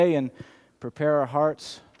And prepare our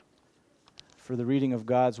hearts for the reading of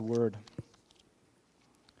God's Word.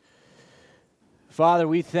 Father,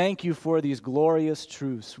 we thank you for these glorious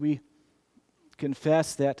truths. We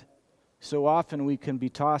confess that so often we can be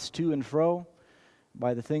tossed to and fro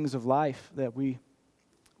by the things of life, that we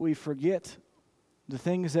forget the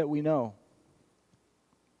things that we know,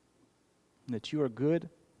 that you are good,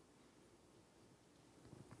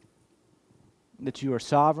 that you are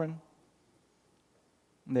sovereign,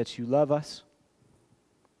 that you love us.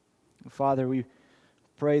 Father, we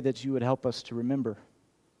pray that you would help us to remember.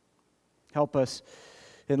 Help us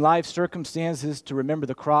in life circumstances to remember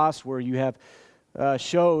the cross where you have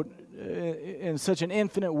showed in such an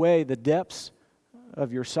infinite way the depths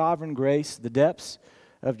of your sovereign grace, the depths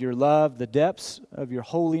of your love, the depths of your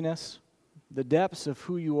holiness, the depths of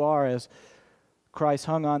who you are as Christ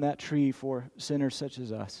hung on that tree for sinners such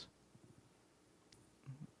as us.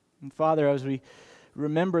 And Father, as we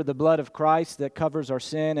remember the blood of Christ that covers our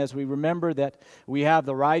sin, as we remember that we have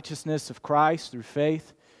the righteousness of Christ through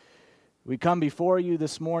faith, we come before you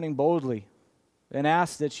this morning boldly and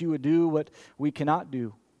ask that you would do what we cannot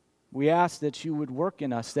do. We ask that you would work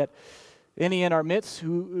in us, that any in our midst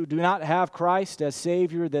who do not have Christ as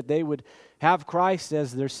Savior, that they would have Christ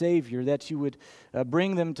as their Savior, that you would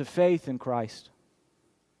bring them to faith in Christ.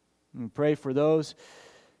 And pray for those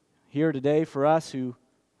here today, for us who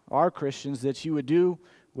are Christians, that you would do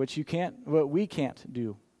what we can't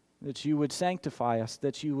do, that you would sanctify us,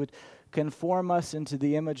 that you would conform us into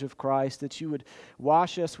the image of Christ, that you would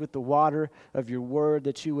wash us with the water of your word,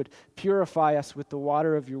 that you would purify us with the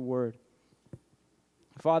water of your word.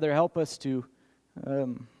 Father, help us to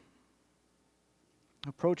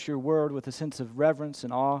approach your word with a sense of reverence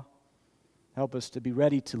and awe. Help us to be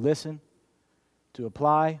ready to listen, to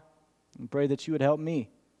apply, and pray that you would help me.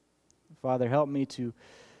 Father, help me to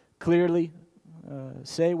clearly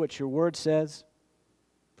say what your word says.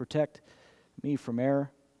 Protect me from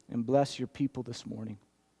error and bless your people this morning.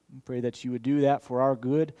 I pray that you would do that for our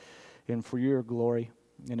good and for your glory.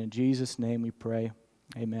 And in Jesus' name we pray.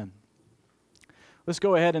 Amen. Let's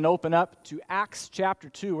go ahead and open up to Acts chapter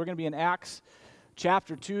 2. We're going to be in Acts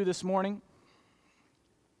chapter 2 this morning.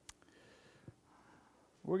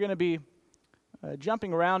 We're going to be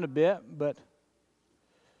jumping around a bit, but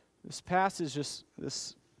this passage,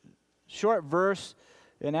 this short verse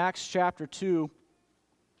in Acts chapter 2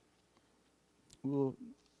 will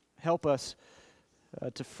help us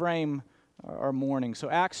to frame our morning.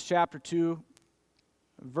 So Acts chapter 2,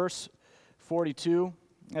 verse 42.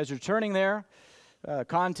 As you're turning there,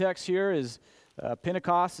 context here is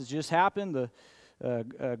Pentecost has just happened.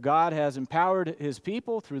 God has empowered his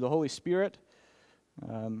people through the Holy Spirit.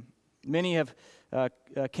 Many have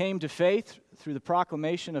came to faith through the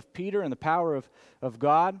proclamation of Peter and the power of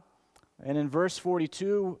God. And in verse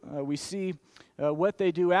 42, we see what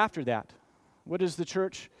they do after that. What does the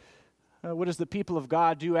church, what does the people of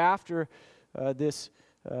God do after this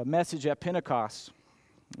message at Pentecost?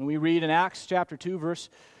 And we read in Acts chapter 2, verse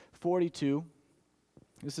 42,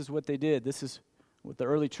 this is what they did. This is what the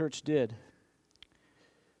early church did.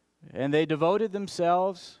 And they devoted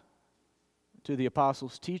themselves to the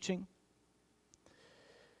apostles' teaching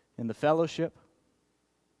and the fellowship,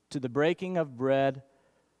 to the breaking of bread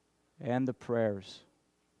and the prayers.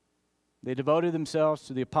 They devoted themselves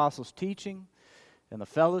to the apostles' teaching and the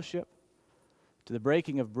fellowship, to the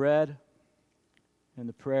breaking of bread and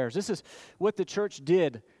the prayers. This is what the church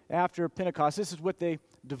did after Pentecost. This is what they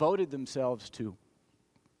devoted themselves to.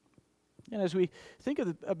 And as we think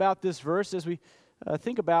about this verse, as we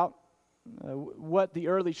think about what the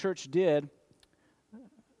early church did,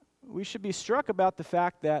 we should be struck about the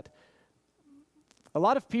fact that a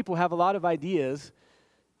lot of people have a lot of ideas,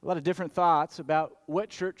 a lot of different thoughts about what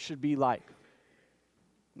church should be like.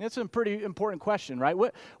 And that's a pretty important question, right?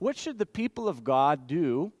 What should the people of God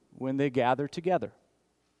do when they gather together,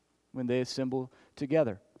 when they assemble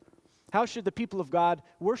together? How should the people of God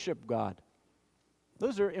worship God?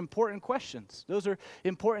 Those are important questions. Those are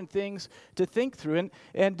important things to think through.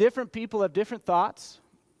 And different people have different thoughts.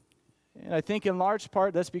 And I think in large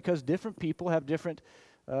part that's because different people have different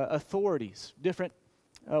authorities, different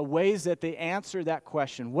ways that they answer that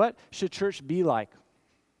question. What should church be like?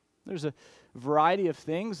 There's a variety of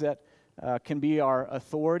things that can be our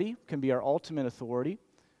authority, can be our ultimate authority.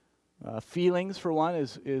 Feelings, for one,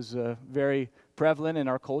 is very prevalent in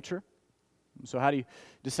our culture. So how do you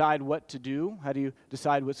decide what to do? How do you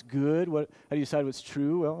decide what's good? How do you decide what's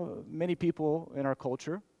true? Well, many people in our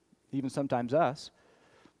culture, even sometimes us,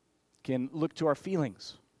 can look to our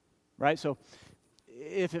feelings, right? So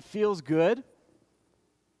if it feels good,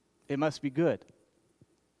 it must be good.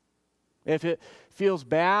 If it feels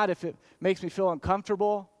bad, if it makes me feel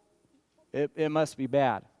uncomfortable, it must be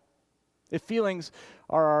bad. If feelings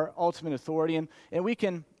are our ultimate authority, and we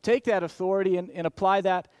can take that authority and apply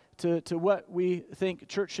that to what we think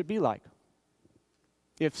church should be like.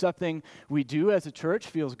 If something we do as a church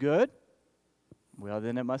feels good, well,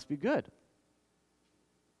 then it must be good.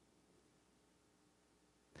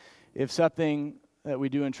 If something that we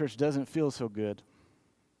do in church doesn't feel so good,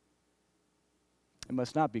 it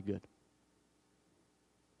must not be good.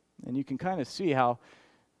 And you can kind of see how,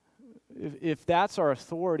 if that's our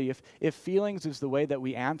authority, if feelings is the way that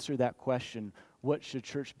we answer that question, what should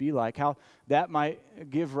church be like, how that might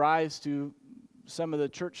give rise to some of the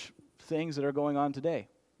church things that are going on today.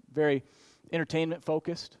 Very entertainment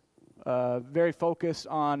focused, very focused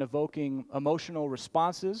on evoking emotional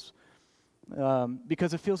responses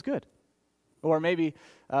because it feels good. Or maybe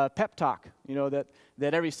pep talk, that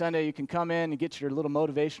every Sunday you can come in and get your little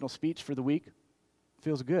motivational speech for the week.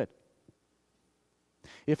 Feels good.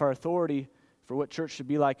 If our authority for what church should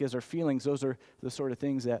be like is our feelings, those are the sort of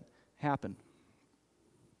things that happen.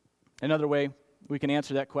 Another way we can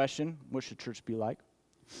answer that question, what should church be like,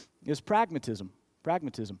 is pragmatism.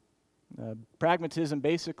 Pragmatism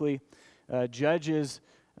basically judges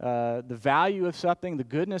the value of something, the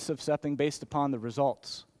goodness of something based upon the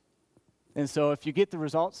results. And so if you get the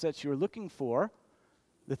results that you're looking for,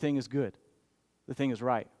 the thing is good. The thing is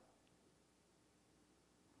right.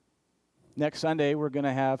 Next Sunday, we're going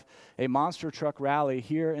to have a monster truck rally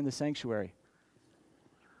here in the sanctuary.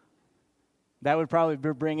 That would probably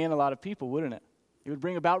bring in a lot of people, wouldn't it? It would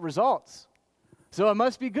bring about results. So it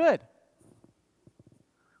must be good.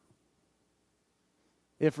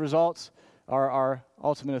 If results are our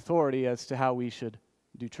ultimate authority as to how we should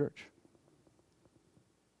do church.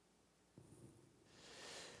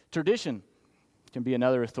 Tradition can be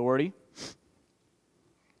another authority.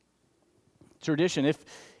 Tradition,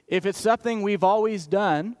 if it's something we've always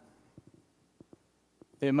done,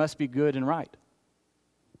 it must be good and right.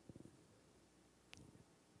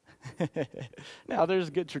 Now, there's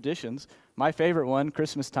good traditions. My favorite one,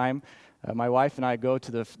 Christmas time, my wife and I go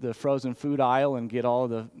to the frozen food aisle and get all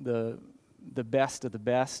the best of the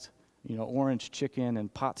best, orange chicken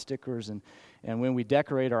and pot stickers. And when we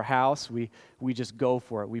decorate our house, we just go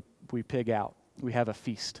for it. We pig out. We have a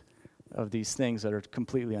feast of these things that are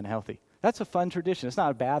completely unhealthy. That's a fun tradition. It's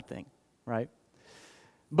not a bad thing, right?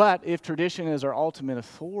 But if tradition is our ultimate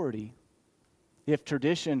authority, if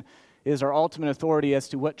tradition is our ultimate authority as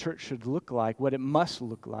to what church should look like, what it must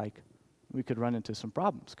look like, we could run into some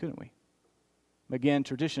problems, couldn't we? Again,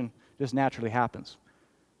 tradition just naturally happens.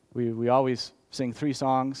 We always sing 3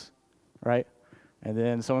 songs, right? And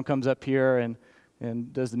then someone comes up here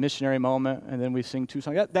and does the missionary moment, and then we sing 2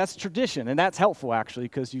 songs. That's tradition, and that's helpful, actually,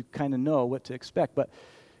 because you kind of know what to expect. But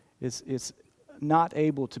it's not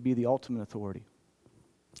able to be the ultimate authority.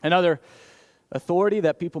 Another authority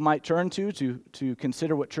that people might turn to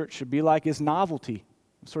consider what church should be like is novelty,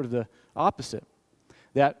 sort of the opposite.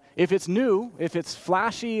 That if it's new, if it's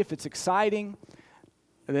flashy, if it's exciting,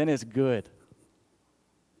 then it's good.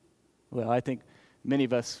 Well, I think many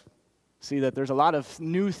of us see that there's a lot of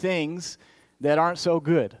new things that aren't so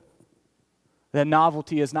good. That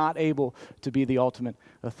novelty is not able to be the ultimate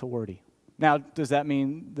authority. Now, does that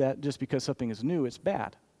mean that just because something is new, it's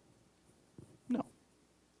bad? No.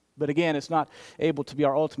 But again, it's not able to be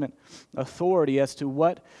our ultimate authority as to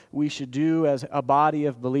what we should do as a body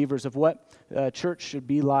of believers, of what church should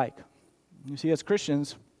be like. You see, as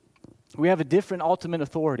Christians, we have a different ultimate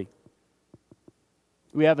authority.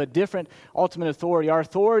 We have a different ultimate authority. Our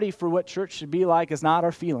authority for what church should be like is not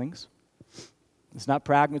our feelings. It's not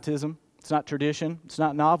pragmatism. It's not tradition. It's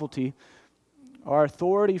not novelty. Our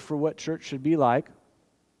authority for what church should be like,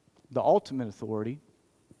 the ultimate authority,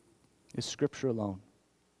 is Scripture alone.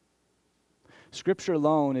 Scripture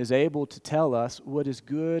alone is able to tell us what is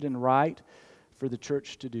good and right for the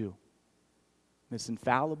church to do. It's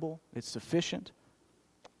infallible. It's sufficient.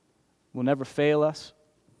 Will never fail us.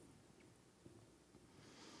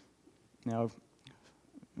 Now,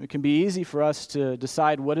 it can be easy for us to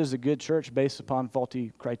decide what is a good church based upon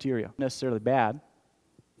faulty criteria. Not necessarily bad.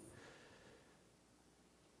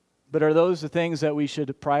 But are those the things that we should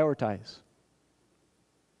prioritize?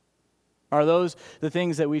 Are those the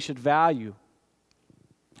things that we should value?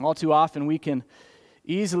 All too often we can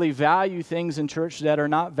easily value things in church that are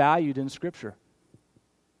not valued in Scripture.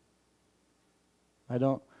 I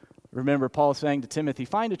don't remember Paul saying to Timothy,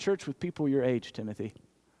 find a church with people your age, Timothy.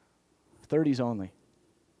 30s only.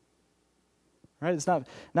 Right? It's not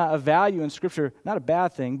a value in Scripture, not a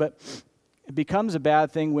bad thing, but it becomes a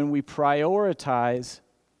bad thing when we prioritize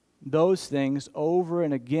those things over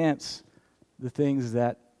and against the things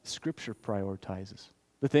that Scripture prioritizes,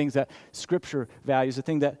 the things that Scripture values,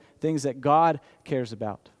 the things that God cares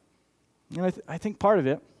about. And I think part of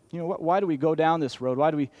it, why do we go down this road?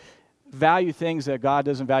 Why do we value things that God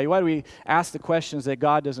doesn't value? Why do we ask the questions that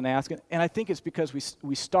God doesn't ask? And I think it's because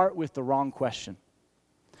we start with the wrong question.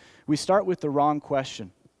 We start with the wrong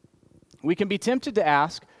question. We can be tempted to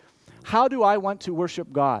ask, how do I want to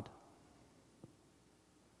worship God?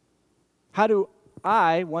 How do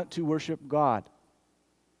I want to worship God?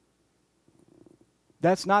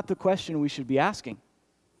 That's not the question we should be asking.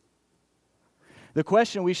 The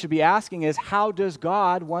question we should be asking is, how does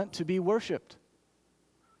God want to be worshiped?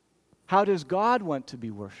 How does God want to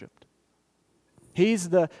be worshiped? He's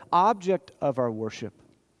the object of our worship.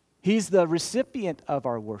 He's the recipient of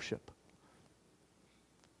our worship.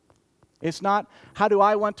 It's not, how do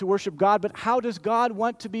I want to worship God, but how does God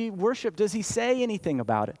want to be worshiped? Does He say anything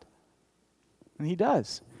about it? And He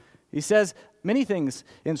does. He says many things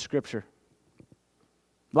in Scripture.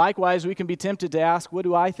 Likewise, we can be tempted to ask, what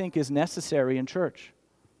do I think is necessary in church?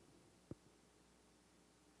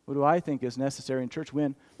 What do I think is necessary in church?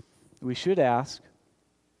 When we should ask,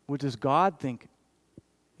 what does God think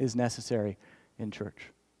is necessary in church?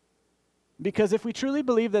 Because if we truly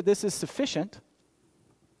believe that this is sufficient,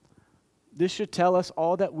 this should tell us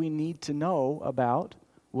all that we need to know about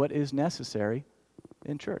what is necessary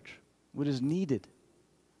in church, what is needed,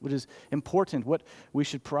 what is important, what we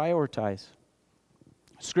should prioritize.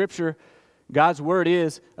 Scripture, God's Word,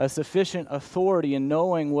 is a sufficient authority in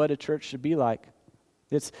knowing what a church should be like.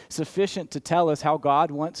 It's sufficient to tell us how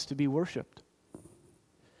God wants to be worshiped.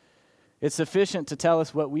 It's sufficient to tell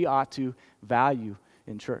us what we ought to value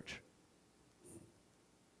in church.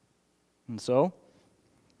 And so,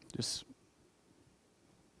 just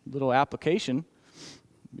a little application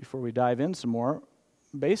before we dive in some more.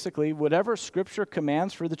 Basically, whatever Scripture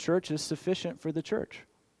commands for the church is sufficient for the church.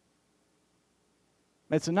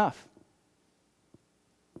 It's enough.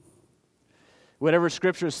 Whatever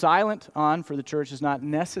Scripture is silent on for the church is not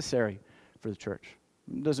necessary for the church.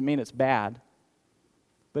 It doesn't mean it's bad,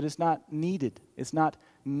 but it's not needed. It's not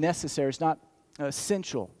necessary. It's not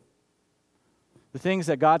essential. The things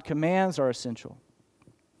that God commands are essential.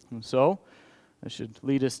 And so, that should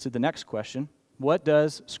lead us to the next question. What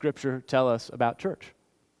does Scripture tell us about church?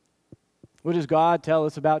 What does God tell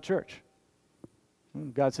us about church?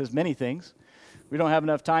 God says many things. We don't have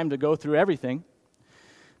enough time to go through everything.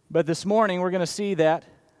 But this morning, we're going to see that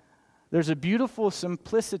there's a beautiful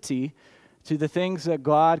simplicity to the things that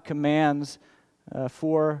God commands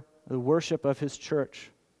for the worship of His church.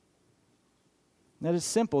 That is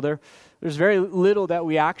simple. There's very little that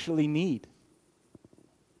we actually need.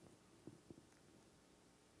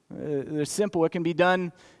 They're simple. It can be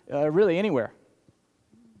done really anywhere.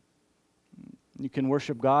 You can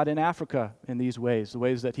worship God in Africa in these ways, the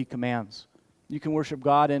ways that He commands. You can worship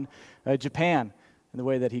God in Japan in the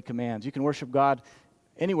way that He commands. You can worship God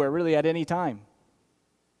anywhere, really at any time.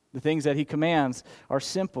 The things that He commands are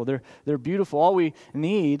simple. They're beautiful. All we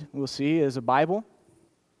need, we'll see, is a Bible,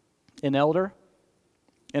 an elder,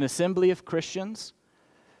 an assembly of Christians,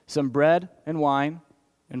 some bread and wine,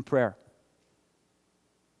 and prayer.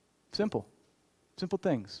 Simple. Simple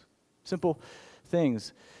things. Simple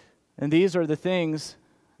things. And these are the things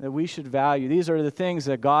that we should value. These are the things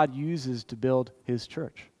that God uses to build His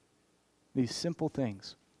church. These simple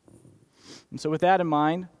things. And so with that in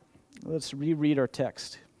mind, let's reread our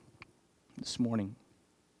text this morning.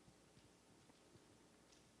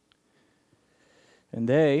 And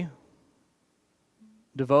they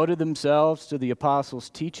devoted themselves to the apostles'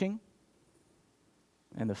 teaching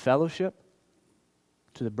and the fellowship,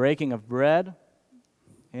 to the breaking of bread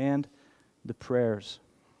and the prayers.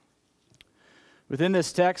 Within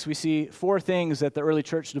this text, we see four things that the early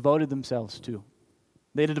church devoted themselves to.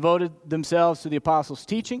 They devoted themselves to the apostles'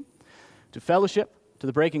 teaching, to fellowship, to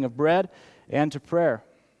the breaking of bread, and to prayer.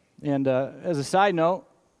 And as a side note,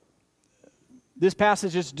 this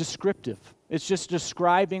passage is descriptive. It's just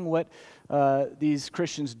describing what these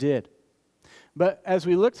Christians did. But as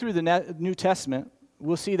we look through the New Testament,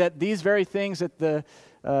 we'll see that these very things that the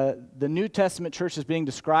New Testament church is being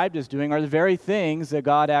described as doing are the very things that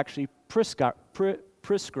God actually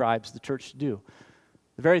prescribes the church to do.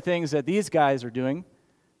 The very things that these guys are doing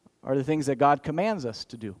are the things that God commands us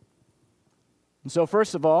to do. And so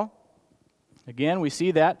first of all, again, we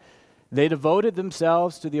see that they devoted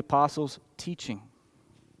themselves to the apostles' teaching.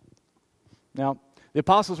 Now, the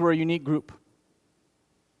apostles were a unique group.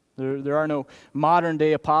 There are no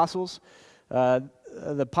modern-day apostles. The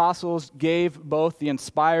apostles gave both the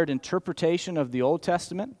inspired interpretation of the Old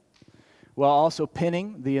Testament while also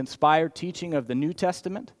penning the inspired teaching of the New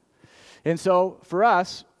Testament. And so for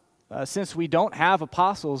us, since we don't have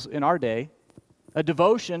apostles in our day, a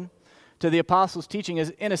devotion to the apostles' teaching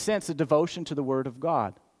is, in a sense, a devotion to the Word of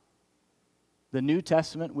God. The New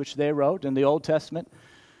Testament, which they wrote, and the Old Testament,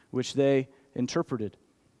 which they interpreted.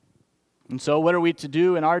 And so what are we to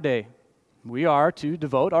do in our day? We are to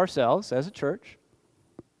devote ourselves as a church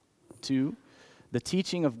to the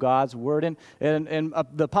teaching of God's Word. And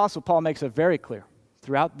the Apostle Paul makes it very clear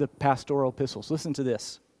throughout the pastoral epistles. Listen to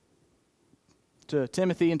this. To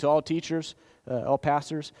Timothy and to all teachers, all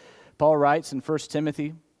pastors, Paul writes in 1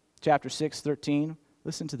 Timothy chapter 6:13,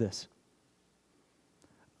 listen to this.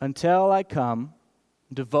 Until I come,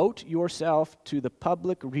 devote yourself to the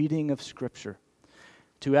public reading of Scripture,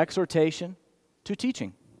 to exhortation, to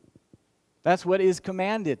teaching. That's what is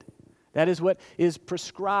commanded. That is what is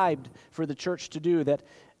prescribed for the church to do, that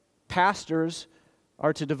pastors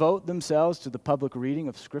are to devote themselves to the public reading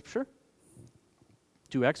of Scripture,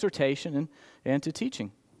 to exhortation, and to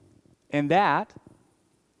teaching. And that,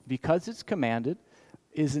 because it's commanded,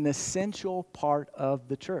 is an essential part of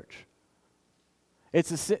the church.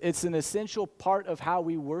 It's an essential part of how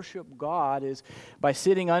we worship God is by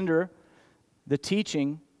sitting under the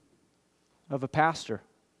teaching of a pastor.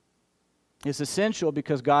 It's essential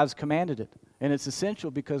because God's commanded it, and it's essential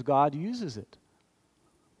because God uses it.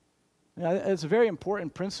 Now, it's a very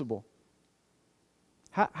important principle.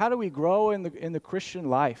 How do we grow in the Christian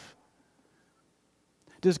life?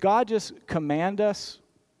 Does God just command us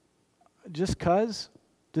just 'cause?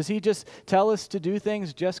 Does He just tell us to do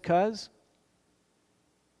things just 'cause?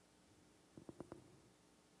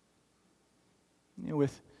 You know,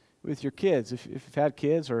 with your kids, if you've had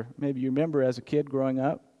kids, or maybe you remember as a kid growing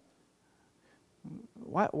up,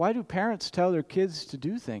 why do parents tell their kids to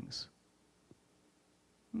do things?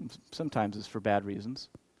 Sometimes it's for bad reasons.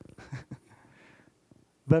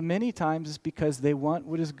 But many times it's because they want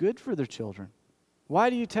what is good for their children. Why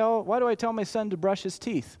do I tell my son to brush his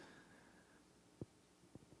teeth?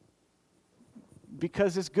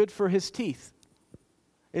 Because it's good for his teeth.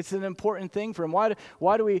 It's an important thing for him.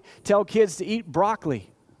 Why do we tell kids to eat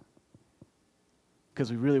broccoli? Because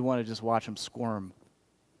we really want to just watch them squirm.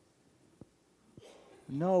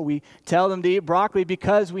 No, we tell them to eat broccoli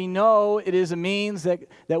because we know it is a means that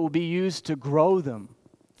will be used to grow them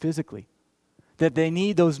physically, that they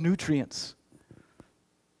need those nutrients.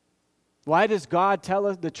 Why does God tell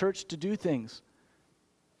us, the church, to do things?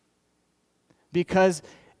 Because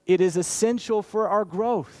it is essential for our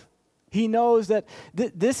growth. He knows that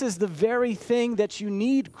this is the very thing that you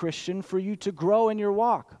need, Christian, for you to grow in your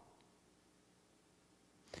walk.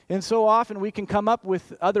 And so often we can come up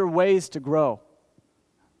with other ways to grow.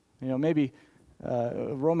 You know, maybe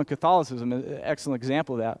Roman Catholicism is an excellent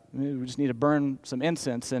example of that. We just need to burn some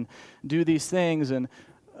incense and do these things and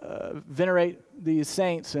venerate these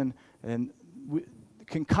saints, and we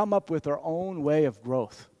can come up with our own way of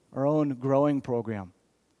growth, our own growing program.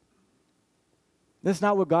 That's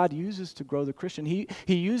not what God uses to grow the Christian. He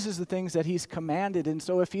uses the things that He's commanded. And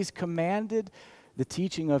so if He's commanded the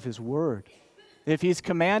teaching of His Word, if He's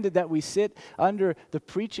commanded that we sit under the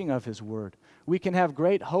preaching of His Word, we can have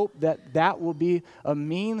great hope that that will be a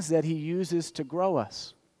means that He uses to grow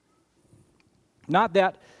us. Not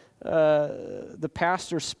that the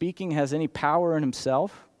pastor speaking has any power in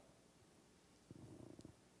himself.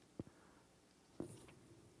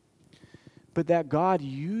 But that God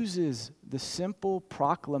uses the simple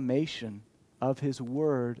proclamation of His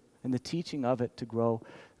Word and the teaching of it to grow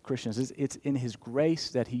Christians. It's in His grace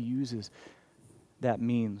that He uses that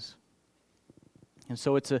means. And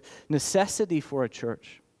so it's a necessity for a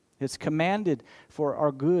church. It's commanded for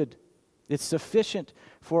our good. It's sufficient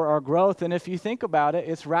for our growth. And if you think about it,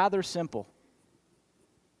 it's rather simple.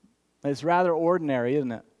 It's rather ordinary,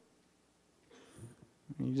 isn't it?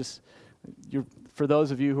 You're for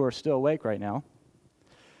those of you who are still awake right now,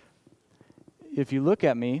 if you look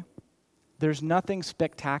at me, there's nothing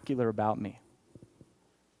spectacular about me.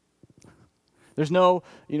 There's no,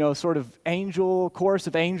 sort of chorus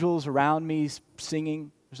of angels around me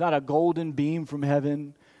singing. There's not a golden beam from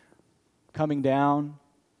heaven coming down.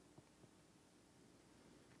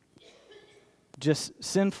 Just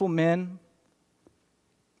sinful men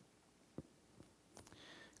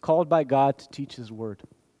called by God to teach His Word.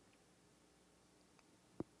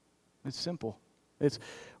 It's simple. It's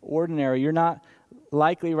ordinary. You're not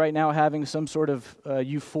likely right now having some sort of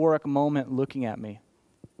euphoric moment looking at me.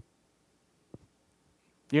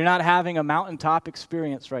 You're not having a mountaintop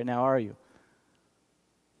experience right now, are you?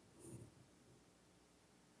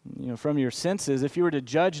 From your senses, if you were to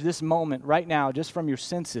judge this moment right now, just from your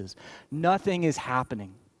senses, nothing is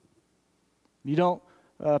happening. You don't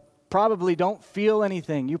probably don't feel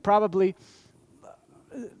anything. You probably,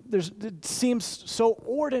 it seems so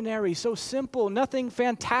ordinary, so simple, nothing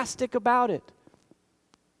fantastic about it.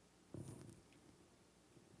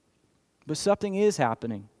 But something is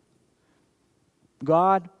happening.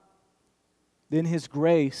 God, in His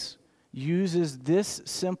grace, uses this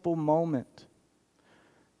simple moment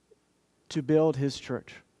to build His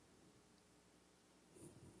church.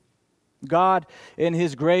 God, in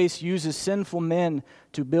His grace, uses sinful men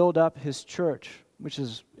to build up His church, which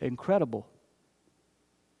is incredible.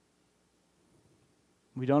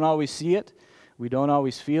 We don't always see it, we don't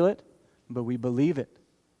always feel it, but we believe it.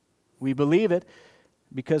 We believe it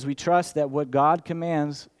because we trust that what God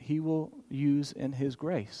commands, He will use in His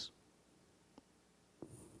grace.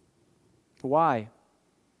 Why?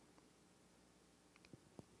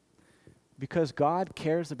 Because God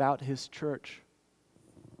cares about His church.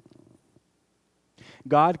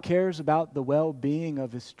 God cares about the well-being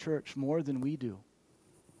of His church more than we do.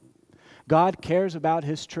 God cares about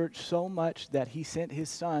His church so much that He sent His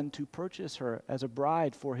Son to purchase her as a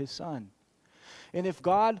bride for His Son. And if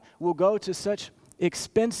God will go to such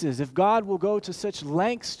expenses, if God will go to such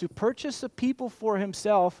lengths to purchase a people for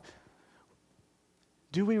Himself,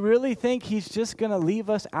 do we really think He's just going to leave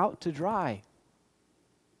us out to dry?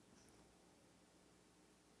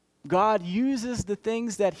 God uses the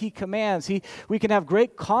things that He commands. We can have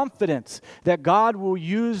great confidence that God will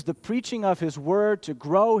use the preaching of His word to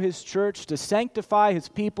grow His church, to sanctify His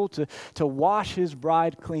people, to wash His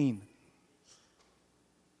bride clean.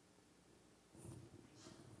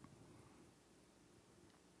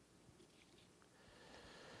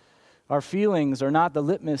 Our feelings are not the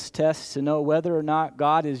litmus test to know whether or not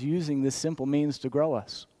God is using this simple means to grow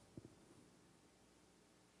us.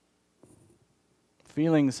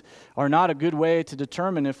 Feelings are not a good way to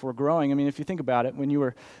determine if we're growing. I mean, if you think about it, when you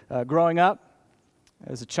were growing up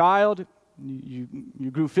as a child, you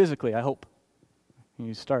grew physically, I hope.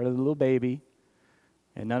 You started a little baby,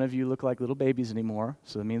 and none of you look like little babies anymore,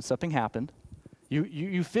 so that means something happened.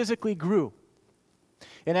 You physically grew.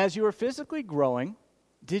 And as you were physically growing,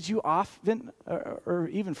 did you often or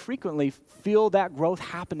even frequently feel that growth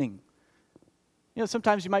happening? You know,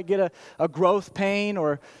 sometimes you might get a growth pain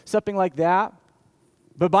or something like that.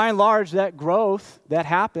 But by and large, that growth that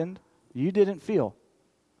happened, you didn't feel.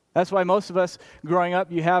 That's why most of us growing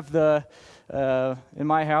up, you have in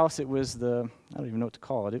my house, it was I don't even know what to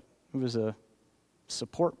call it. It was a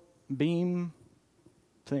support beam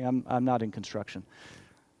thing. I'm not in construction.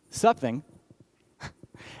 Something,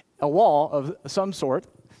 a wall of some sort.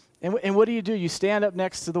 And what do? You stand up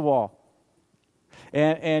next to the wall.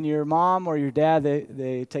 And your mom or your dad,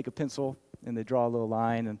 they take a pencil and they draw a little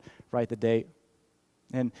line and write the date.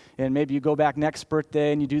 And maybe you go back next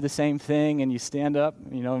birthday and you do the same thing and you stand up,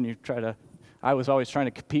 and you try to, I was always trying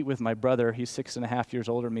to compete with my brother. He's 6.5 years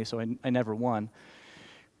older than me, so I never won.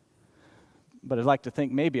 But I'd like to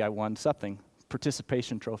think maybe I won something,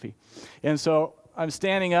 participation trophy. And so I'm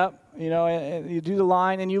standing up, and you do the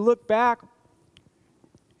line and you look back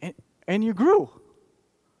and you grew.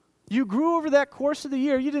 You grew over that course of the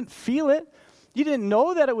year. You didn't feel it. You didn't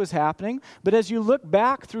know that it was happening, but as you look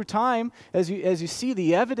back through time, as you see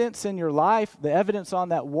the evidence in your life, the evidence on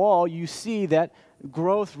that wall, you see that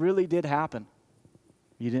growth really did happen.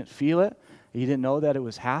 You didn't feel it. You didn't know that it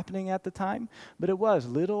was happening at the time, but it was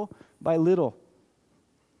little by little.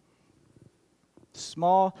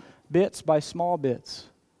 Small bits by small bits.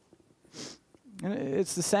 And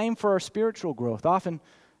it's the same for our spiritual growth. Often,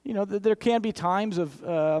 there can be times of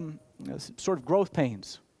sort of growth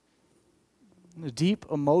pains. The deep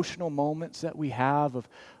emotional moments that we have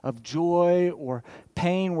of joy or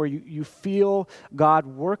pain where you feel God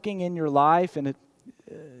working in your life, and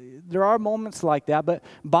there are moments like that, but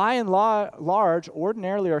by and large,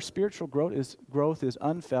 ordinarily our spiritual growth is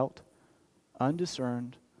unfelt,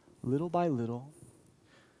 undiscerned, little by little,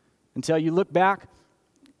 until you look back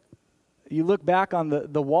on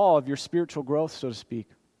the wall of your spiritual growth, so to speak.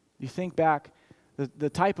 You think back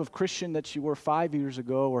the type of Christian that you were 5 years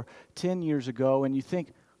ago or 10 years ago, and you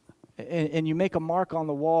think, and you make a mark on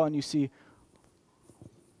the wall and you see,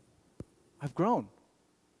 I've grown.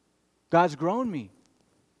 God's grown me.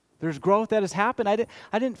 There's growth that has happened. I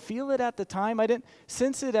didn't feel it at the time. I didn't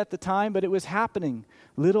sense it at the time, but it was happening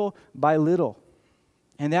little by little.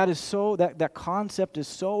 And that concept is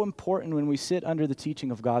so important when we sit under the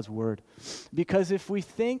teaching of God's Word. Because if we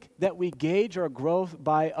think that we gauge our growth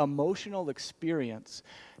by emotional experience,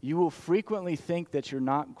 you will frequently think that you're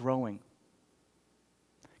not growing.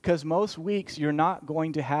 Because most weeks you're not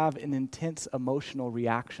going to have an intense emotional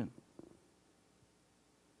reaction.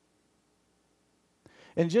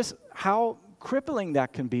 And just how crippling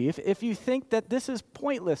that can be. If you think that this is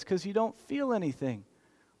pointless because you don't feel anything,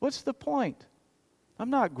 what's the point? I'm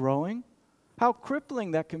not growing. How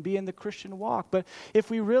crippling that can be in the Christian walk. But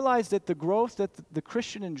if we realize that the growth that the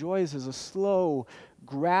Christian enjoys is a slow,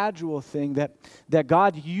 gradual thing, that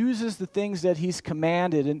God uses the things that He's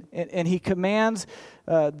commanded, and He commands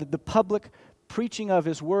the public preaching of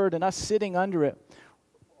His word and us sitting under it,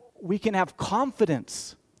 we can have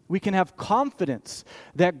confidence. We can have confidence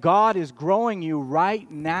that God is growing you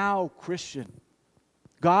right now, Christian.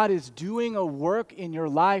 God is doing a work in your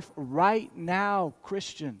life right now,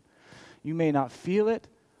 Christian. You may not feel it,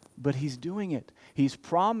 but He's doing it. He's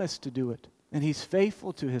promised to do it, and He's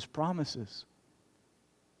faithful to His promises.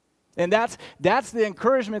 And that's the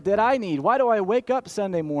encouragement that I need. Why do I wake up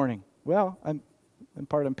Sunday morning? Well,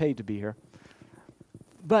 I'm paid to be here.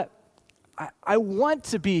 But I want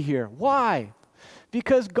to be here. Why?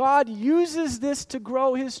 Because God uses this to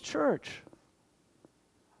grow His church.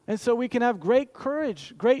 And so we can have great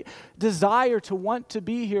courage, great desire to want to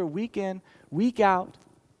be here week in, week out,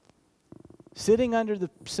 sitting under the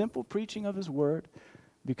simple preaching of His word,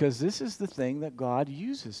 because this is the thing that God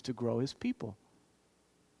uses to grow His people.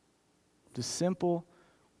 The simple,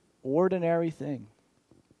 ordinary thing.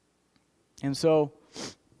 And so,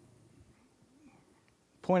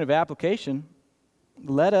 point of application,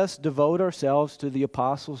 let us devote ourselves to the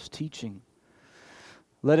apostles' teaching.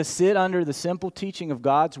 Let us sit under the simple teaching of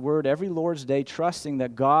God's word every Lord's Day, trusting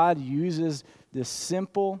that God uses this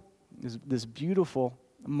simple, this beautiful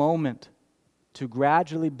moment to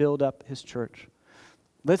gradually build up His church.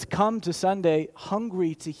 Let's come to Sunday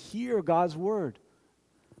hungry to hear God's word,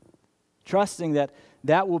 trusting that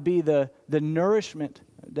that will be the nourishment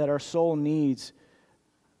that our soul needs,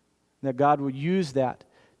 that God will use that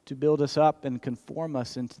to build us up and conform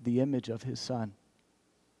us into the image of His Son.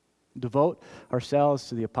 Devote ourselves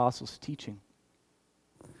to the apostles' teaching.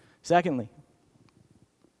 Secondly,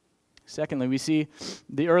 we see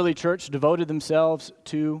the early church devoted themselves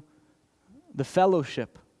to the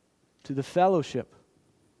fellowship.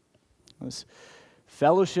 This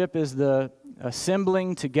fellowship is the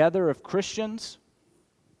assembling together of Christians.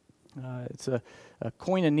 It's a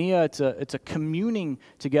koinonia. It's a communing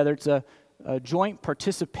together. It's a joint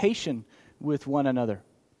participation with one another.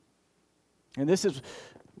 And this is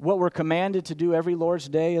what we're commanded to do every Lord's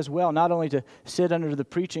Day as well, not only to sit under the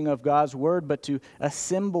preaching of God's word, but to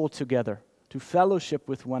assemble together, to fellowship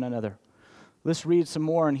with one another. Let's read some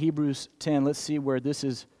more in Hebrews 10. Let's see where this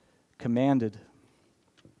is commanded.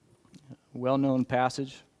 Well-known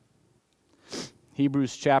passage.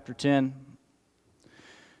 Hebrews chapter 10,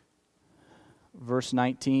 verse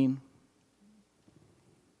 19.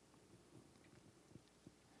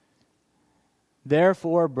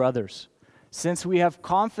 Therefore, brothers, since we have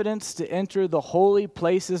confidence to enter the holy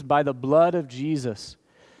places by the blood of Jesus,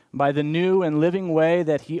 by the new and living way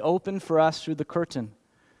that He opened for us through the curtain,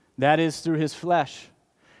 that is, through His flesh.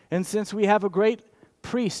 And since we have a great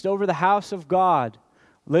priest over the house of God,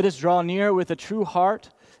 let us draw near with a true heart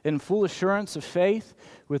in full assurance of faith,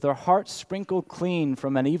 with our hearts sprinkled clean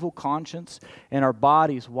from an evil conscience and our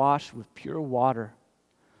bodies washed with pure water.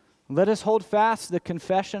 Let us hold fast the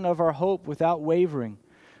confession of our hope without wavering,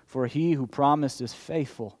 for He who promised is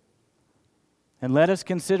faithful. And let us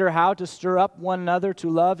consider how to stir up one another to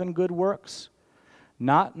love and good works,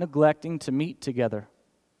 not neglecting to meet together,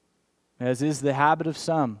 as is the habit of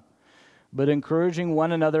some, but encouraging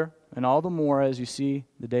one another, and all the more as you see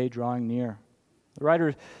the day drawing near. The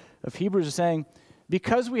writer of Hebrews is saying,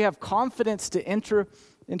 because we have confidence to enter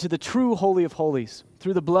into the true Holy of Holies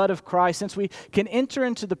through the blood of Christ, since we can enter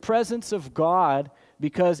into the presence of God,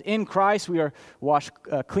 because in Christ we are washed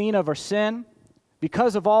clean of our sin,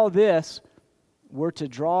 because of all this, we're to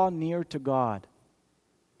draw near to God.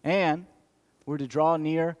 And we're to draw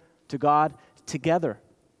near to God together,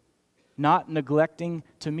 not neglecting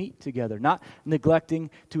to meet together, not neglecting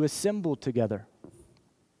to assemble together,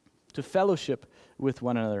 to fellowship with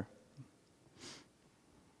one another.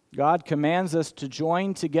 God commands us to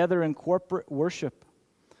join together in corporate worship.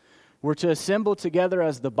 We're to assemble together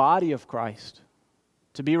as the body of Christ,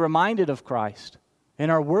 to be reminded of Christ in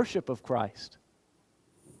our worship of Christ.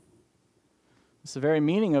 It's the very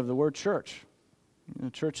meaning of the word church.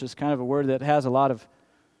 Church is kind of a word that has a lot of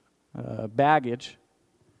baggage,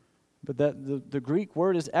 but the Greek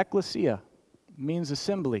word is ekklesia. It means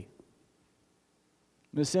assembly.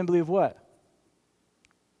 An assembly of what?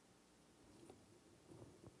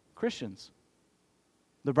 Christians.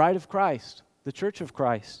 The bride of Christ. The church of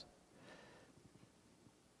Christ.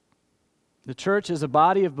 The church is a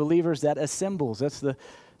body of believers that assembles. That's the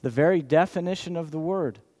very definition of the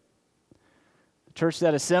word. A church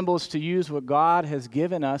that assembles to use what God has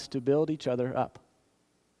given us to build each other up.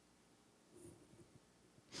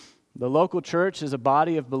 The local church is a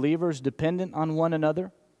body of believers dependent on one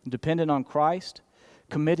another, dependent on Christ,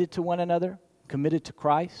 committed to one another, committed to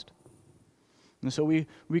Christ. And so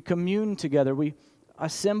we commune together, we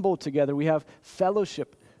assemble together, we have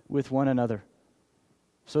fellowship with one another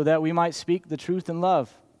so that we might speak the truth in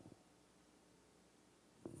love.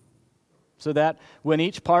 So that when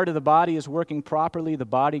each part of the body is working properly, the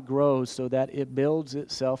body grows so that it builds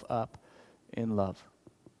itself up in love.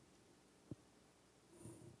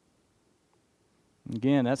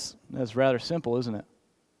 Again, that's rather simple, isn't it?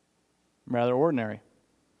 Rather ordinary.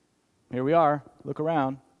 Here we are. Look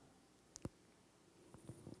around.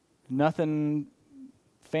 Nothing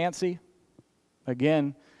fancy.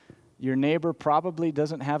 Again, your neighbor probably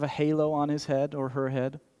doesn't have a halo on his head or her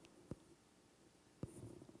head.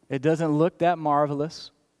 It doesn't look that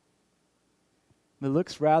marvelous. It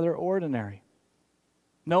looks rather ordinary.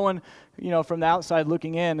 No one, from the outside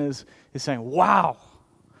looking in is saying, wow,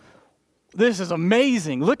 this is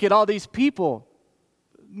amazing. Look at all these people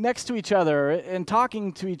next to each other and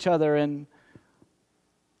talking to each other. And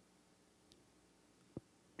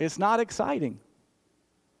it's not exciting.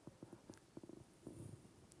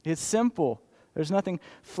 It's simple. There's nothing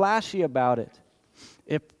flashy about it.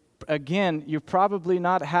 Again, you're probably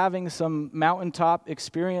not having some mountaintop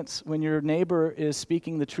experience when your neighbor is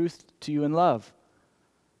speaking the truth to you in love.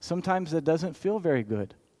 Sometimes that doesn't feel very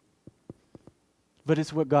good. But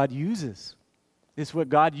it's what God uses. It's what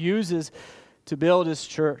God uses to build His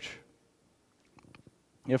church.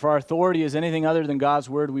 If our authority is anything other than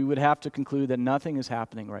God's word, we would have to conclude that nothing is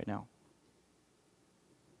happening right now.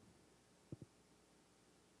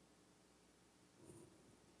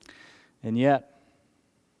 And yet,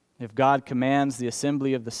 if God commands the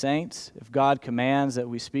assembly of the saints, if God commands that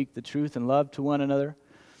we speak the truth and love to one another,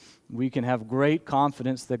 we can have great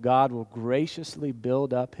confidence that God will graciously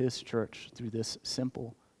build up His church through this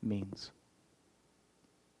simple means: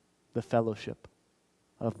 the fellowship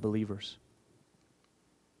of believers.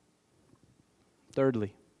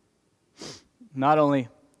 Thirdly, not only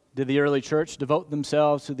did the early church devote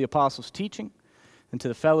themselves to the apostles' teaching and to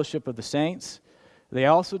the fellowship of the saints, they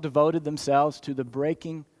also devoted themselves to the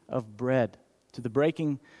breaking of bread. To the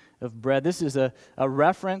breaking of bread. This is a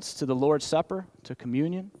reference to the Lord's Supper, to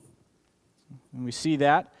communion. And we see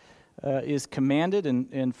that is commanded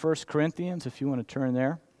in 1 Corinthians, if you want to turn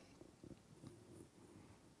there.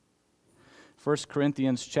 1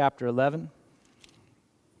 Corinthians chapter 11.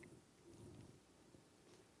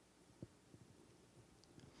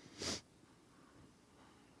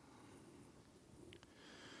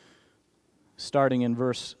 Starting in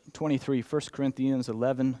verse 23, 1 Corinthians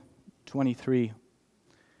 11, 23.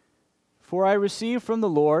 For I received from the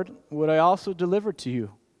Lord what I also delivered to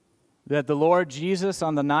you, that the Lord Jesus,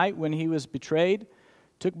 on the night when He was betrayed,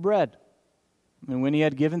 took bread. And when He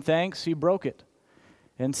had given thanks, He broke it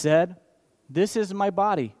and said, "This is my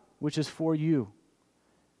body, which is for you.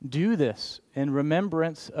 Do this in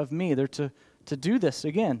remembrance of me." They're to do this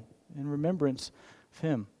again in remembrance of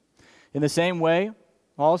Him. In the same way,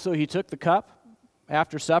 also He took the cup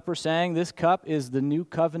after supper, saying, "This cup is the new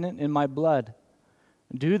covenant in my blood.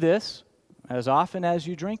 Do this as often as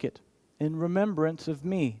you drink it in remembrance of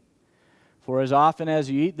me. For as often as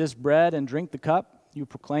you eat this bread and drink the cup, you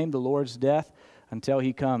proclaim the Lord's death until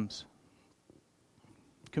He comes."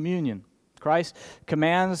 Communion. Christ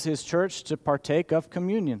commands His church to partake of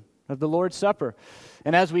communion, of the Lord's Supper.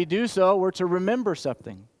 And as we do so, we're to remember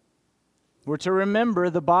something. We're to remember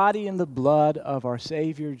the body and the blood of our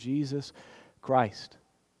Savior, Jesus Christ.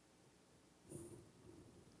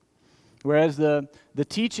 Whereas the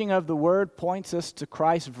teaching of the Word points us to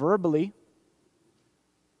Christ verbally,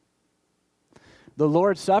 the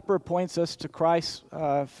Lord's Supper points us to Christ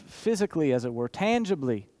physically, as it were,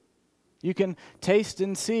 tangibly. You can taste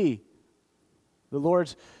and see the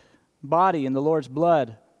Lord's body and the Lord's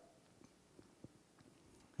blood.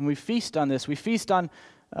 And we feast on this. We feast on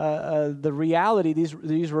the reality,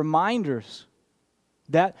 these reminders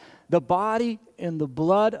that the body and the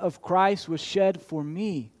blood of Christ was shed for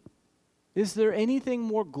me. Is there anything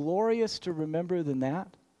more glorious to remember than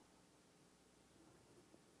that?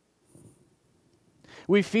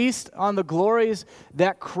 We feast on the glories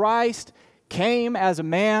that Christ came as a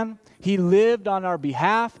man. He lived on our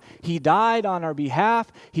behalf. He died on our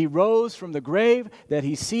behalf. He rose from the grave, that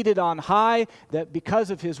He's seated on high, that because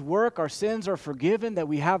of His work our sins are forgiven, that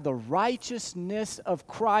we have the righteousness of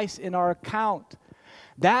Christ in our account.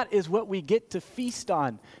 That is what we get to feast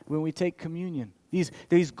on when we take communion.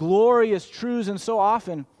 These glorious truths, and so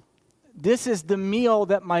often This is the meal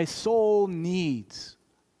that my soul needs.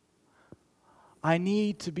 I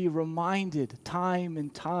need to be reminded time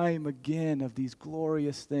and time again of these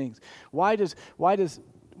glorious things. Why does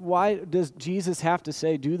Jesus have to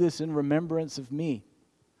say, do this in remembrance of me?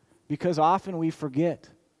 Because often we forget.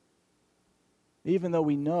 Even though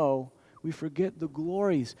we know, we forget the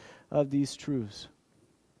glories of these truths.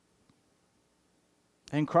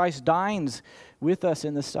 And Christ dines with us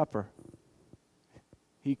in the supper.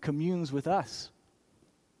 He communes with us.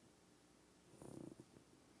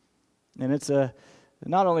 And it's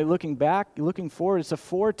not only looking back, looking forward, it's a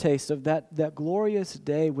foretaste of that glorious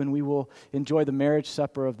day when we will enjoy the marriage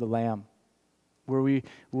supper of the Lamb, where we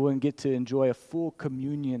will get to enjoy a full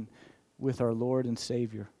communion with our Lord and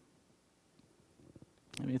Savior.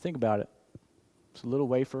 I mean, think about it. It's a little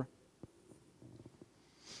wafer,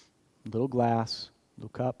 a little glass, a little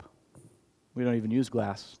cup. We don't even use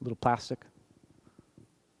glass, a little plastic.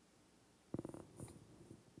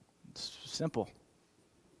 It's simple.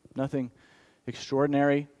 Nothing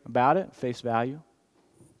extraordinary about it, face value.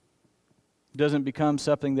 It doesn't become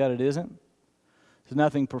something that it isn't. There's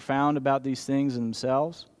nothing profound about these things in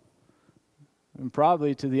themselves. And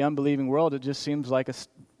probably to the unbelieving world, it just seems like a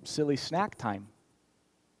silly snack time.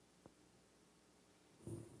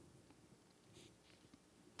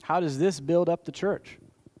 How does this build up the church?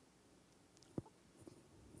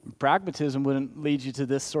 Pragmatism wouldn't lead you to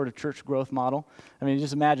this sort of church growth model. I mean,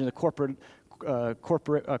 just imagine a corporation.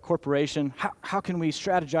 How can we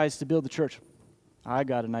strategize to build the church? I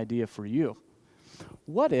got an idea for you.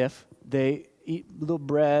 What if they eat a little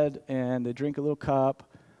bread and they drink a little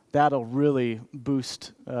cup? That'll really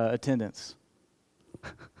boost attendance.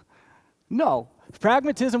 No,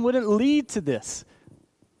 pragmatism wouldn't lead to this.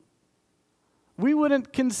 We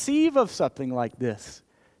wouldn't conceive of something like this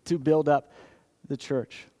to build up the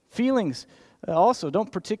church. Feelings also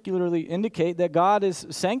don't particularly indicate that God is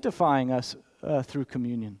sanctifying us through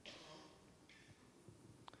communion.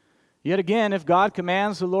 Yet again, if God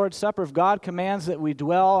commands the Lord's Supper, if God commands that we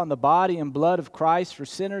dwell on the body and blood of Christ for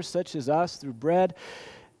sinners such as us through bread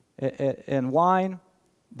and wine,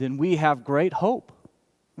 then we have great hope.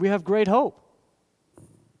 We have great hope.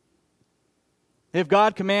 If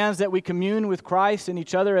God commands that we commune with Christ and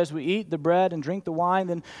each other as we eat the bread and drink the wine,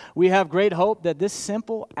 then we have great hope that this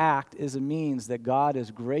simple act is a means that God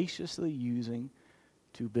is graciously using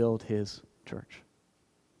to build His church.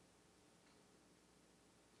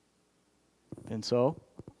 And so,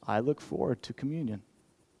 I look forward to communion.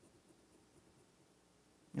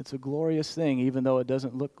 It's a glorious thing, even though it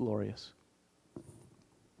doesn't look glorious.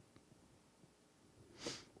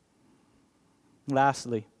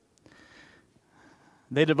 Lastly,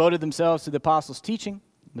 they devoted themselves to the apostles' teaching,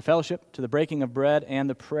 the fellowship, to the breaking of bread, and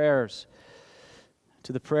the prayers.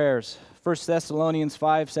 To the prayers. 1 Thessalonians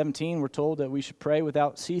 5:17, we're told that we should pray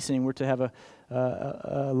without ceasing. We're to have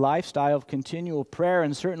a lifestyle of continual prayer,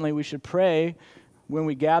 and certainly we should pray when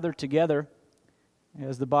we gather together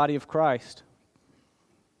as the body of Christ.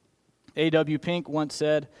 A.W. Pink once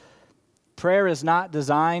said, "Prayer is not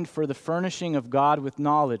designed for the furnishing of God with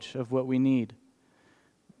knowledge of what we need,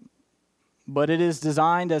 but it is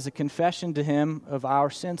designed as a confession to Him of our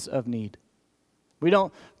sense of need." We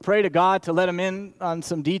don't pray to God to let Him in on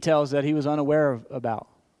some details that He was unaware about.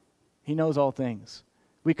 He knows all things.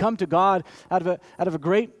 We come to God out of a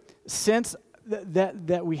great sense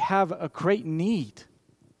that we have a great need.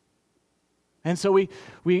 And so we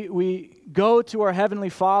go to our Heavenly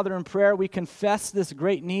Father in prayer. We confess this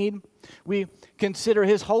great need. We consider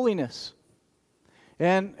His holiness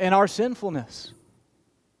and our sinfulness.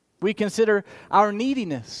 We consider our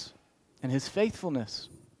neediness and His faithfulness.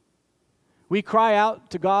 We cry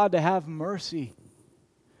out to God to have mercy,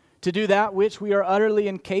 to do that which we are utterly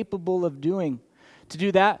incapable of doing, to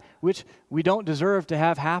do that which we don't deserve to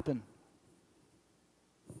have happen.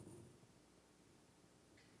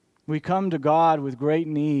 We come to God with great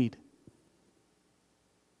need.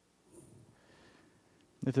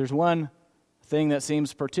 If there's one thing that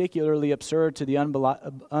seems particularly absurd to the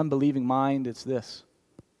unbelieving mind, it's this.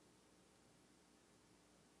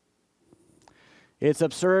 It's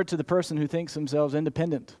absurd to the person who thinks themselves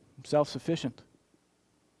independent, self-sufficient,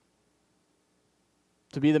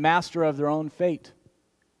 to be the master of their own fate.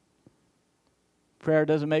 Prayer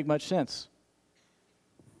doesn't make much sense.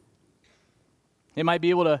 It might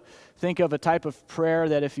be able to think of a type of prayer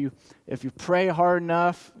that if you pray hard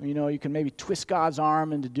enough, you can maybe twist God's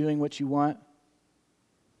arm into doing what you want.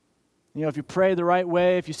 If you pray the right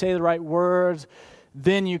way, if you say the right words,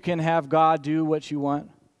 then you can have God do what you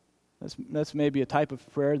want. That's maybe a type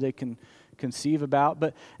of prayer they can conceive about.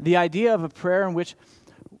 But the idea of a prayer in which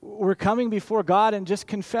we're coming before God and just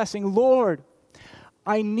confessing, Lord,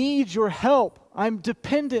 I need your help. I'm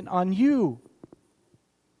dependent on you.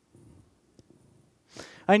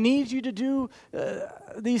 I need you to do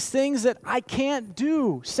these things that I can't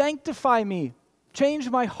do. Sanctify me. Change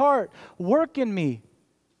my heart. Work in me.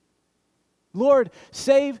 Lord,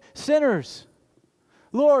 save sinners.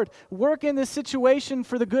 Lord, work in this situation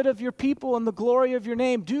for the good of your people and the glory of your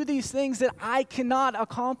name. Do these things that I cannot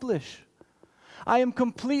accomplish. I am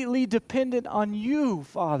completely dependent on you,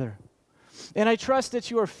 Father. And I trust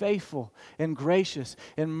that you are faithful and gracious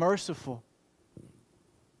and merciful.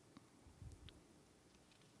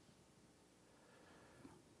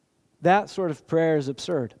 That sort of prayer is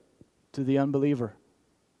absurd to the unbeliever.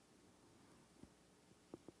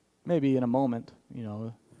 Maybe in a moment,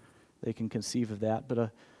 they can conceive of that,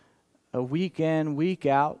 but a week in, week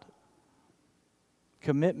out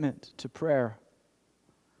commitment to prayer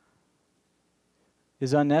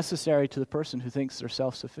is unnecessary to the person who thinks they're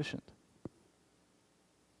self-sufficient.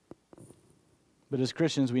 But as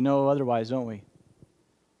Christians, we know otherwise, don't we?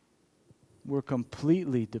 We're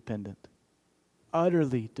completely dependent,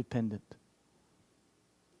 utterly dependent.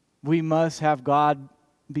 We must have God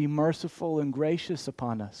be merciful and gracious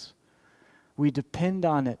upon us. We depend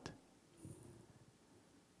on it.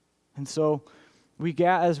 And so,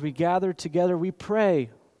 as we gather together, we pray.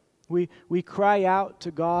 We cry out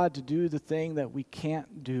to God to do the thing that we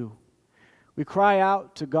can't do. We cry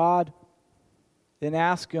out to God and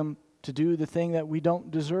ask Him to do the thing that we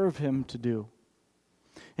don't deserve Him to do.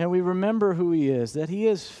 And we remember who He is, that He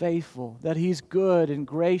is faithful, that He's good and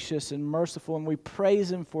gracious and merciful, and we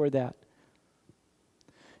praise Him for that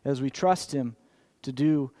as we trust Him to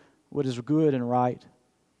do what is good and right.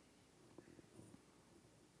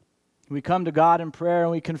 We come to God in prayer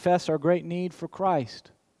and we confess our great need for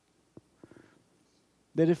Christ.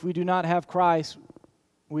 That if we do not have Christ,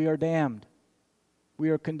 we are damned. We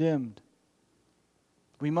are condemned.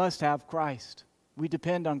 We must have Christ. We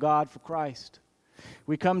depend on God for Christ.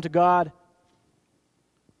 We come to God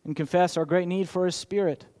and confess our great need for His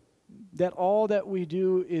Spirit. That all that we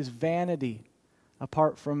do is vanity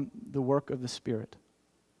apart from the work of the Spirit.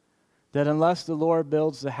 That unless the Lord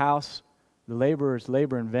builds the house, the laborers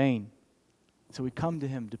labor in vain. So we come to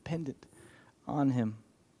Him dependent on Him.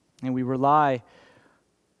 And we rely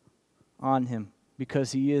on Him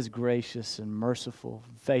because He is gracious and merciful,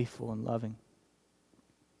 faithful and loving.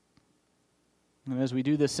 And as we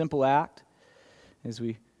do this simple act, as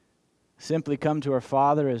we simply come to our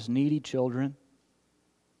Father as needy children,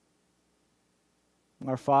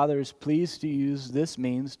 our Father is pleased to use this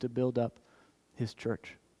means to build up His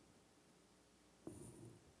church.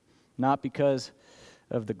 Not because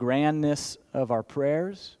of the grandness of our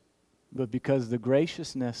prayers, but because of the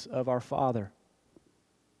graciousness of our Father.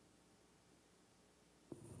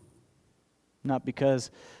 Not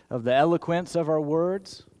because of the eloquence of our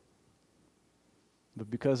words, but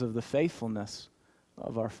because of the faithfulness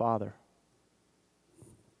of our Father.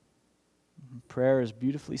 Prayer is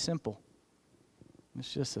beautifully simple.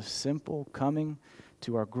 It's just a simple coming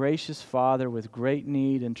to our gracious Father with great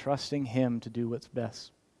need and trusting Him to do what's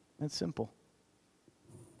best. It's simple.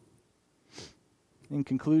 In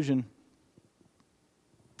conclusion,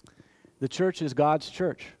 the church is God's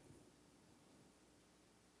church.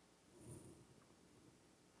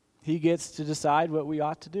 He gets to decide what we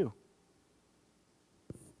ought to do.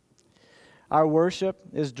 Our worship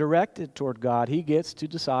is directed toward God. He gets to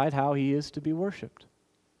decide how He is to be worshiped.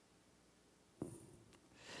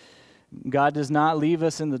 God does not leave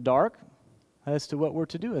us in the dark as to what we're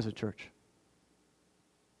to do as a church.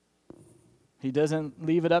 He doesn't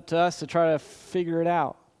leave it up to us to try to figure it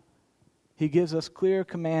out. He gives us clear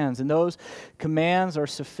commands, and those commands are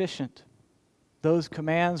sufficient. Those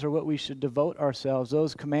commands are what we should devote ourselves.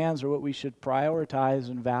 Those commands are what we should prioritize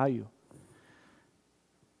and value.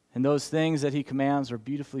 And those things that He commands are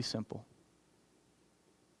beautifully simple.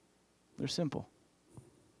 They're simple.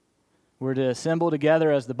 We're to assemble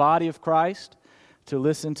together as the body of Christ, to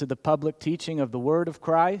listen to the public teaching of the Word of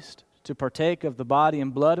Christ, to partake of the body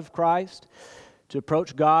and blood of Christ, to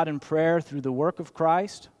approach God in prayer through the work of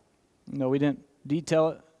Christ. We didn't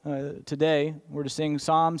detail it today. We're to sing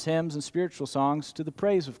psalms, hymns, and spiritual songs to the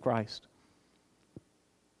praise of Christ.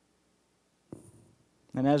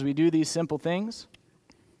 And as we do these simple things,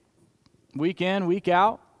 week in, week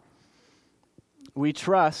out, we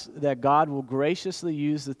trust that God will graciously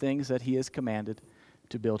use the things that He has commanded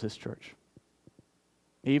to build His church.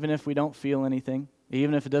 Even if we don't feel anything,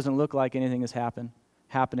 even if it doesn't look like anything is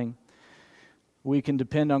happening, we can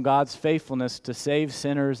depend on God's faithfulness to save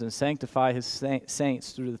sinners and sanctify His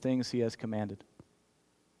saints through the things He has commanded.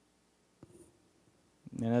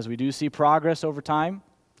 And as we do see progress over time,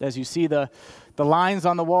 as you see the lines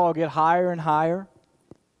on the wall get higher and higher,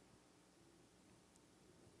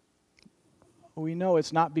 we know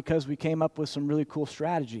it's not because we came up with some really cool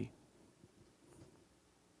strategy.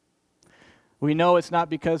 We know it's not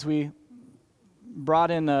because we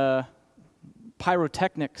brought in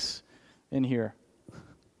pyrotechnics in here.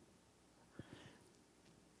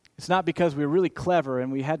 It's not because we were really clever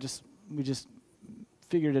and we just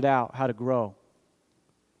figured it out how to grow.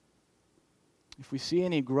 If we see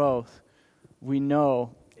any growth, we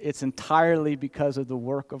know it's entirely because of the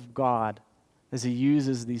work of God as He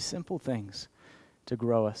uses these simple things to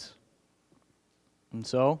grow us. And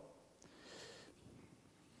so,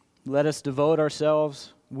 let us devote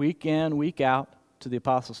ourselves week in, week out to the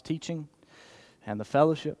apostles' teaching and the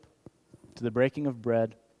fellowship, to the breaking of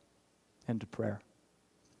bread, and to prayer.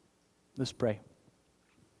 Let's pray.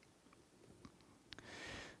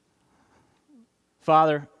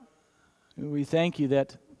 Father, we thank you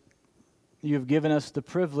that you have given us the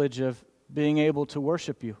privilege of being able to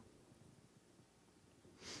worship you.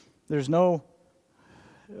 There's no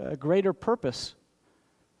greater purpose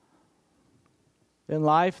in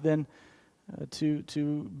life than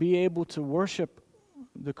to be able to worship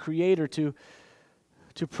the Creator, to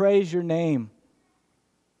praise your name.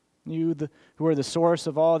 You who are the source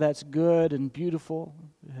of all that's good and beautiful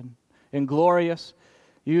and glorious.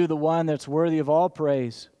 You, the one that's worthy of all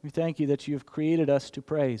praise. We thank you that you have created us to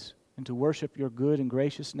praise and to worship your good and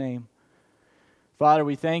gracious name. Father,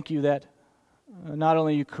 we thank you that not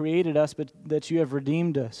only you created us, but that you have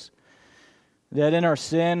redeemed us. That in our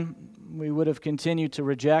sin, we would have continued to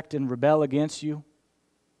reject and rebel against you.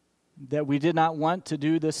 That we did not want to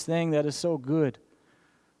do this thing that is so good.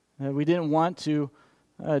 That we didn't want to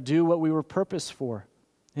do what we were purposed for.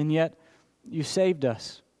 And yet, you saved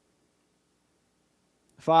us.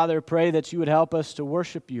 Father, pray that you would help us to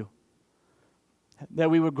worship you,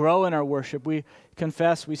 that we would grow in our worship. We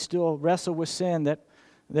confess we still wrestle with sin,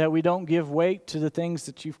 that we don't give weight to the things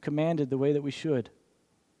that you've commanded the way that we should.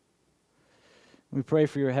 We pray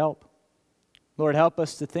for your help. Lord, help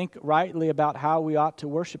us to think rightly about how we ought to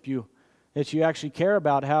worship you, that you actually care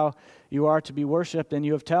about how you are to be worshiped, and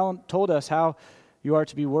you have told us how you are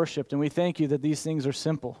to be worshiped. And we thank you that these things are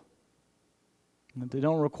simple, that they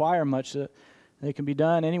don't require much, that they can be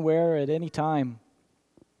done anywhere at any time.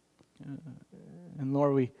 And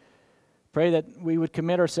Lord, we pray that we would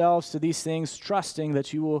commit ourselves to these things, trusting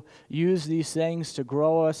that you will use these things to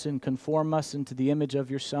grow us and conform us into the image of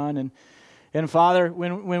your Son. And Father,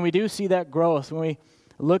 when we do see that growth, when we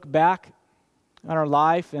look back on our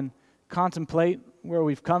life and contemplate where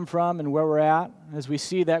we've come from and where we're at, as we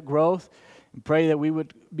see that growth, and pray that we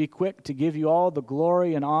would be quick to give you all the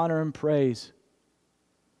glory and honor and praise.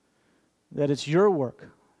 That it's your work.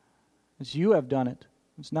 It's you have done it.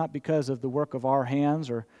 It's not because of the work of our hands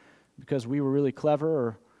or because we were really clever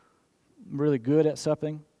or really good at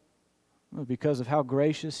something, but because of how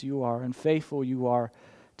gracious you are and faithful you are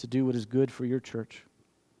to do what is good for your church.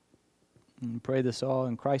 And we pray this all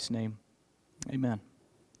in Christ's name. Amen.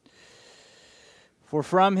 For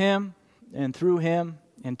from him and through him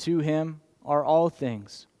and to him are all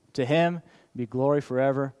things. To him be glory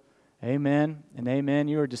forever. Amen and amen.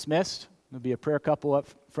 You are dismissed. There'll be a prayer couple up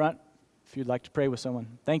front if you'd like to pray with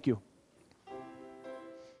someone. Thank you.